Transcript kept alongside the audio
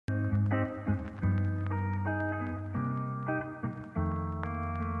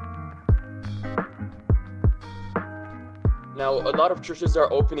Now, a lot of churches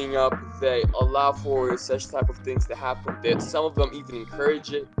are opening up. They allow for such type of things to happen. Some of them even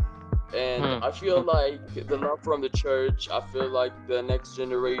encourage it. And Mm. I feel like the love from the church, I feel like the next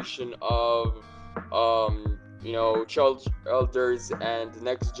generation of, child elders and the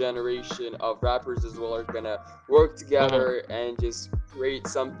next generation of rappers as well are gonna work Mhm. together and just create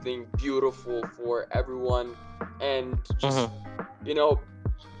something beautiful for everyone, and just, Mhm. you know,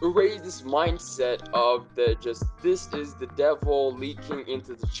 erase this mindset of the just this is the devil leaking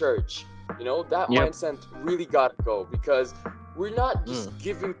into the church. That Yep. mindset really gotta go, because we're not Mm. just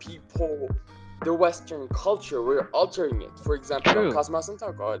giving people the Western culture, we're altering it. For example, True. Cosmas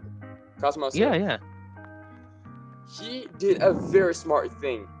Santakod. Cosmas, Yeah. Yeah. he did a very smart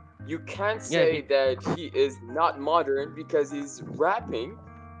thing. You can't Yeah. say that he is not modern because he's rapping,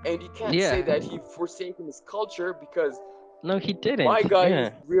 and you can't say Yeah. that he forsaken his culture because No, he my didn't. guy is Yeah.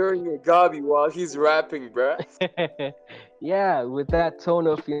 wearing a gabi while he's rapping, bruh. Yeah, with that tone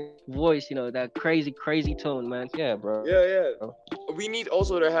of voice, that crazy, crazy tone, man. Yeah, bro. Yeah, yeah. We need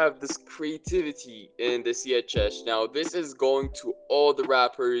also to have this creativity in the CHS. Now, this is going to all the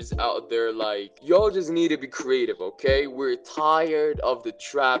rappers out there. Like, y'all just need to be creative, okay? We're tired of the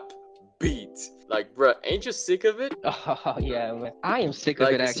trap beat. Like, bruh, ain't you sick of it? Oh yeah, man. I am sick of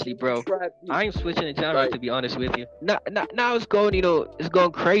Like it the actually, same bro. trap beat. I am switching the genre Like, to be honest with you. Now it's going, it's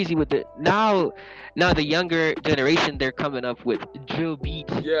going crazy with it. Now the younger generation they're coming up with drill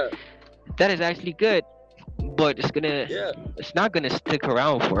beats. yeah, That is actually good, but yeah. it's not gonna stick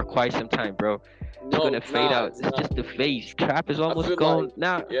around for quite some time, bro. It's No, gonna it's fade not. out. It's It's not. just the phase. Trap is I almost feel like, gone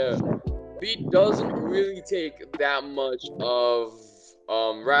now. yeah. Beat doesn't really take that much of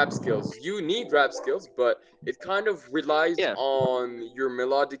rap skills. You need rap skills, but it kind of relies Yeah, on your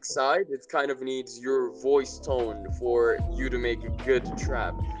melodic side. It kind of needs your voice tone for you to make a good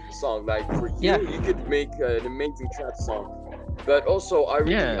trap song. Like for yeah, you could make an amazing trap song. But also, I'm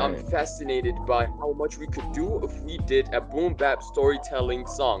yeah. fascinated by how much we could do if we did a boom bap storytelling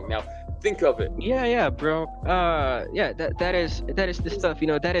song. Now, think of it. Yeah, yeah, bro. Yeah, that is the stuff.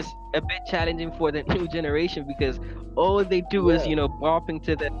 That is a bit challenging for the new generation because all they do is Yeah, bopping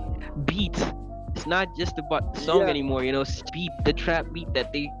to the beats. It's not just about the song yeah, anymore. Beat, the trap beat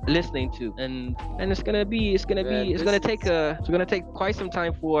that they listening to, and man. it's gonna take quite some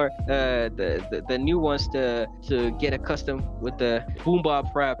time for the new ones to get accustomed with the boom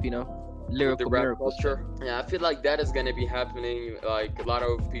bop rap. With the Lyrical rap miracle stuff. culture. Yeah, I feel like that is gonna be happening. Like a lot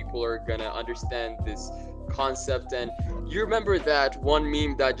of people are gonna understand this concept. And you remember that one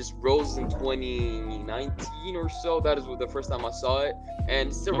meme that just rose in 2019 or so? That is the first time I saw it, and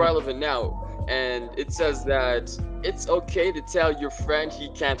it's still Mhm. relevant now. And it says that it's okay to tell your friend he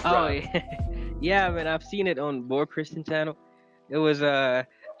can't Oh rap. yeah, yeah, man. I've seen it on More Christian channel. It was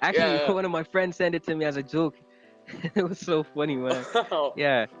actually Yeah, one of my friends sent it to me as a joke. It was so funny, man.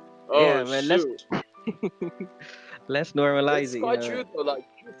 yeah. Yeah, Oh yeah, man. Let's shoot. let's normalize It's it. quite true though. Like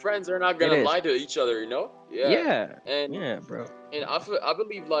true friends are not It gonna is. lie to each other, you know? Yeah. Yeah, And yeah, bro. I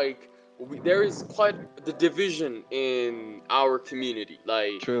believe like there is quite the division in our community,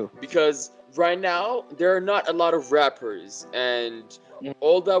 like True. because right now there are not a lot of rappers, and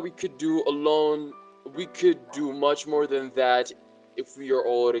all that we could do alone, we could do much more than that if we are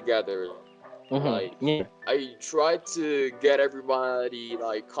all together. Like Yeah. I tried to get everybody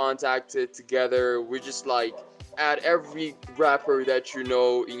like contacted together. We just like add every rapper that you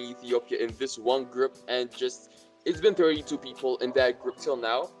know in Ethiopia in this one group, and just it's been 32 people in that group till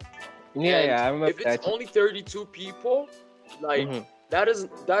now. Yeah, And yeah. I remember if it's that. only 32 people, like Mm-hmm. that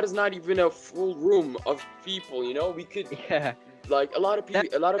is not even a full room of people. We could Yeah. like a lot of That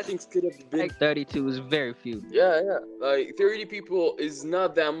people, a lot of that's things could have been. like 32 is very few. Yeah, yeah. Like 30 people is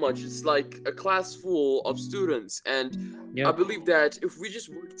not that much. It's like a class full of students. And I Yep. believe that if we just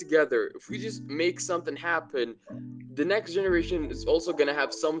work together, if we just make something happen, the next generation is also gonna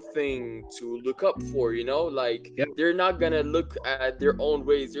have something to look up for, Like Yep. they're not gonna look at their own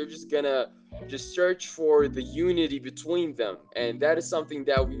ways. They're just gonna just search for the unity between them. And that is something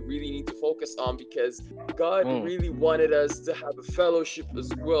that we really need to focus on, because God Mm. really wanted us to have a fellowship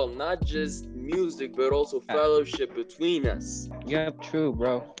as well, not just music, but also Yeah. fellowship between us. Yep. True,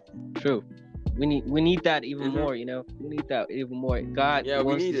 bro. True. We need that even Hmm. more. We need that even more. God Yeah,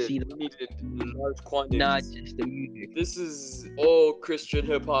 we wants need to it. see the We need it in large not quantities. just the music. This is all Christian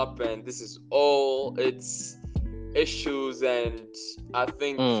hip hop, and this is all its issues, and I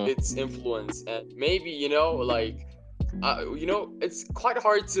think Mm. its influence. And maybe, like, it's quite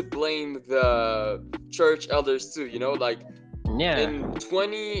hard to blame the church elders too, like Yeah. in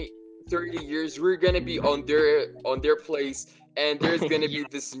 20, 30 years we're gonna be on their place, and there's gonna be Yeah.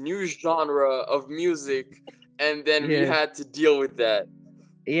 this new genre of music, and then we Yeah. had to deal with that.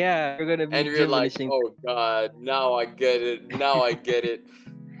 Yeah. We're gonna be And we're like, diminishing. oh God, now I get it. Now I get it.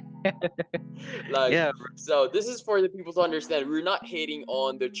 Like, Yeah. so this is for the people to understand. We're not hating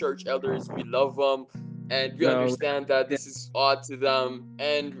on the church elders. We love them, and we No. understand that this is odd to them,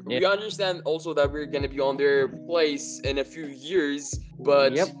 and Yeah. we understand also that we're gonna be on their place in a few years.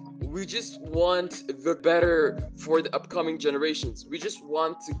 But Yep. we just want the better for the upcoming generations. We just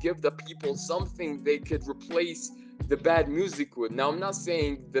want to give the people something they could replace the bad music with. Now, I'm not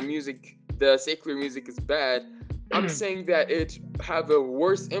saying the music, the secular music, is bad. I'm saying that it have a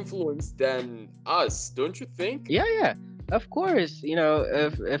worse influence than us, don't you think? Yeah, yeah. Of course, you know,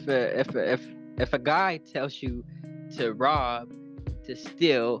 if a guy tells you to rob, to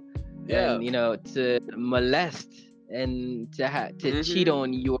steal, Yeah. and to molest and to cheat Mm-hmm.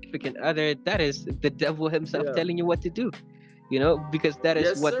 on your freaking other, that is the devil himself Yeah. telling you what to do. Because that is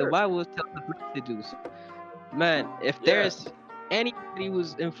Yes, what the sir. Bible tells us to do. So, man, if Yeah. there's anybody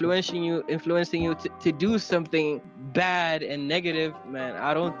who's influencing you to do something bad and negative, man,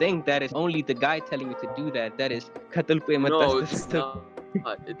 I don't think that is only the guy telling you to do that. That is katul ko yung matas No, na it's stuff.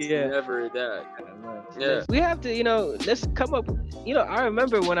 not. It's Yeah. never that. Man. Yeah. We have to, let's come up. I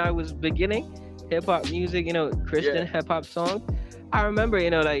remember when I was beginning hip hop music, Christian Yeah. hip hop songs. I remember,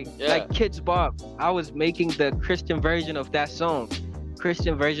 like Yeah. Kids Bob. I was making the Christian version of that song.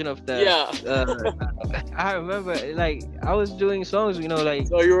 Christian version of the Yeah. I remember, like, I was doing songs, like,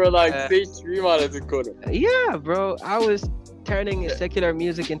 So you were like, uh, say stream on it, Dakota. yeah, bro, I was turning Yeah. secular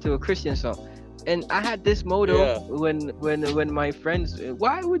music into a Christian song. And I had this motto Yeah. when my friends,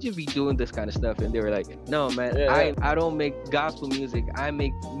 why would you be doing this kind of stuff? And they were like, no, man, Yeah, I don't make gospel music. I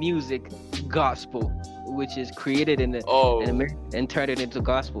make music gospel, which is created in Oh. America and turn it into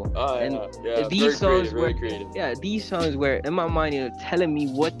gospel. Oh, and yeah. Yeah. these Very songs creative. Very were creative. yeah, these songs were in my mind, telling me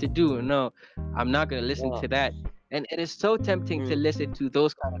what to do. No, I'm not gonna listen Yeah. to that. And it is so tempting to Mm. listen to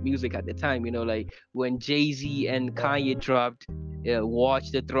those kind of music at the time, like when Jay-Z and Kanye dropped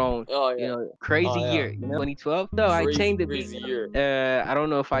Watch the Throne, Oh yeah. crazy Oh, yeah. year, 2012. So I changed the beat. Crazy year. I don't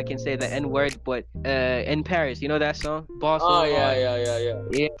know if I can say the N word, but in Paris, that song, Boss Oh on yeah, Hard. yeah.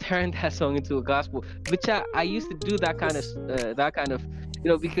 Yeah, turned that song into a gospel. Which I used to do that kind of,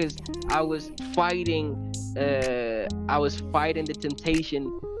 because I was fighting the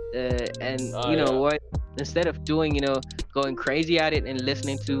temptation, and Oh, you know yeah. what? Instead of doing, going crazy at it and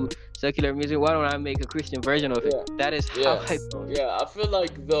listening to secular music, why don't I make a Christian version of it? Yeah. That is how Yeah. I felt. Yeah, I feel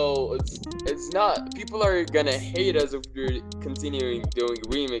like though it's not, people are gonna hate us if we're continuing doing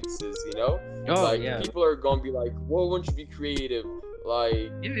remixes, Oh like yeah, people are gonna be like, why won't you be creative?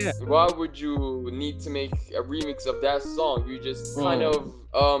 Like, yeah, why would you need to make a remix of that song? You're just kind Mm.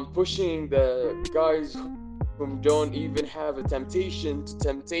 of pushing the guys who don't even have a temptation to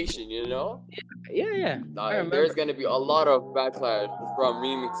temptation, yeah. I Like, remember. there's gonna be a lot of backlash from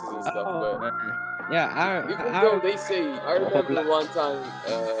remixes and stuff, Oh but man, yeah. even I though remember they say, I a whole remember lot. one time,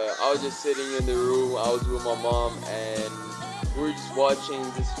 I was just sitting in the room, I was with my mom, and we were just watching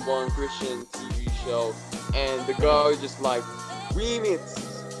this one Christian TV show, and the guy was just like, remixes,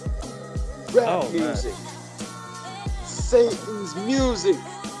 rap Oh man. music, Satan's music,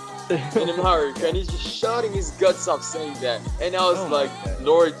 in Amharic, and he's just shouting his guts off saying that, and I was Oh my like, God.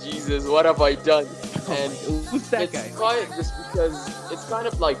 Lord Jesus, what have I done? Oh And my- who's that it's guy? kind of just because it's kind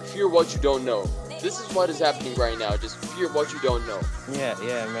of like fear what you don't know. This is what is happening right now. Just fear what you don't know.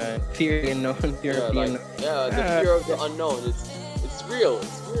 Yeah, man. Fear the unknown, fear Yeah, of the like unknown. the fear of the unknown. It's real.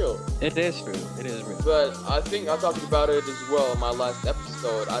 It's real. It is true. It is real. But I think I talked about it as well in my last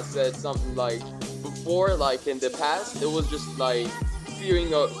episode. I said something like, before, like in the past, it was just like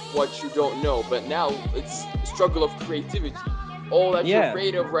fearing of what you don't know. But now it's a struggle of creativity. All that you're Yeah.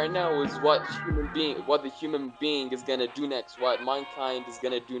 afraid of right now is what the human being is gonna do next, what mankind is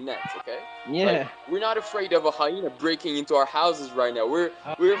gonna do next. Okay? Yeah. Like, we're not afraid of a hyena breaking into our houses right now. We're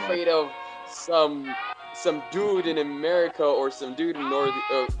Oh, afraid of some dude in America or some dude in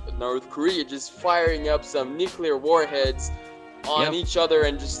North Korea just firing up some nuclear warheads on Yep. each other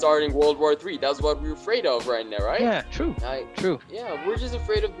and just starting World War III. That's what we're afraid of right now, right? Yeah, true. Like, True. yeah, we're just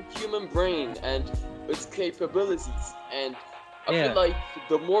afraid of the human brain and its capabilities. And I Yeah. feel like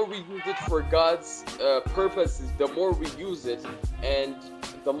the more we use it for God's purposes, the more we use it, and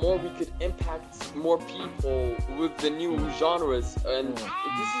the more we could impact more people with the new genres. And this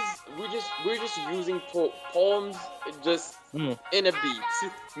is we're just using poems just Mm. in a beat,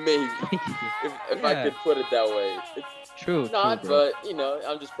 maybe, if I Yeah. could put it that way. It's True. not, true, bro. but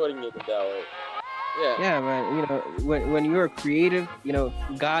I'm just putting it that way. Yeah. Yeah, man. When you're creative,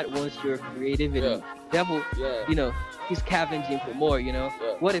 God wants your creativity. Yeah. devil, Yeah. you know, he's scavenging for more, you know.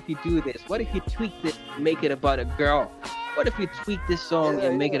 Yeah. What if you do this? What if you tweak this, make it about a girl? What if you tweak this song Yeah,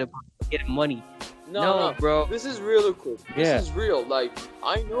 and make it yeah. about getting money? No, No, no. bro. This is real cool. This Yeah. is real. Like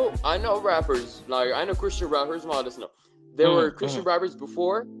I know rappers. Like I know Christian rappers. Modest no. There were Christian rappers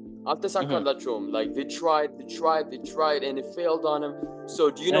before. After Sakalatrum, like they tried, and it failed on them. So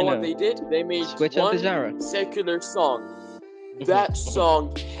do you I know what know. they did? They made Switch up the genre. one secular song. That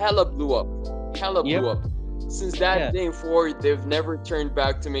song hella blew up. Hella Yep. blew up. Since that Yeah. day forward, they've never turned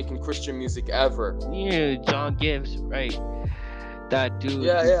back to making Christian music ever. Yeah, John Gibbs, right? That dude,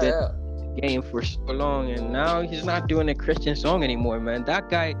 Yeah, he's yeah, been yeah. in the game for so long, and now he's not doing a Christian song anymore, man. That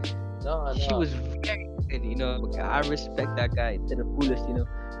guy, No, he no. was very good, you know. I respect that guy to the fullest, you know.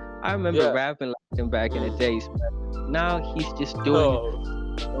 I remember Yeah. rapping like him back in the days, man. Now he's just doing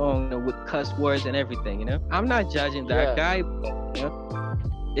No. song, you know, with cuss words and everything, you know. I'm not judging that Yeah. guy, but, you know,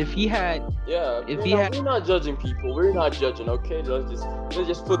 if he had, Yeah, if he had, we're not judging people. We're not judging. Okay, let's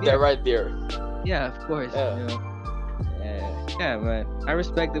just put Yeah. that right there. yeah, of course, Yeah. you know. Yeah, man. I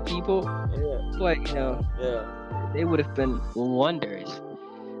respect the people, Yeah, but you know, yeah, they would have been wonders.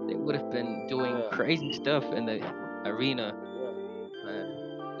 They would have been doing Yeah. crazy stuff in the arena. yeah. Man,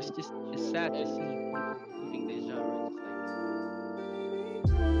 it's sad to see.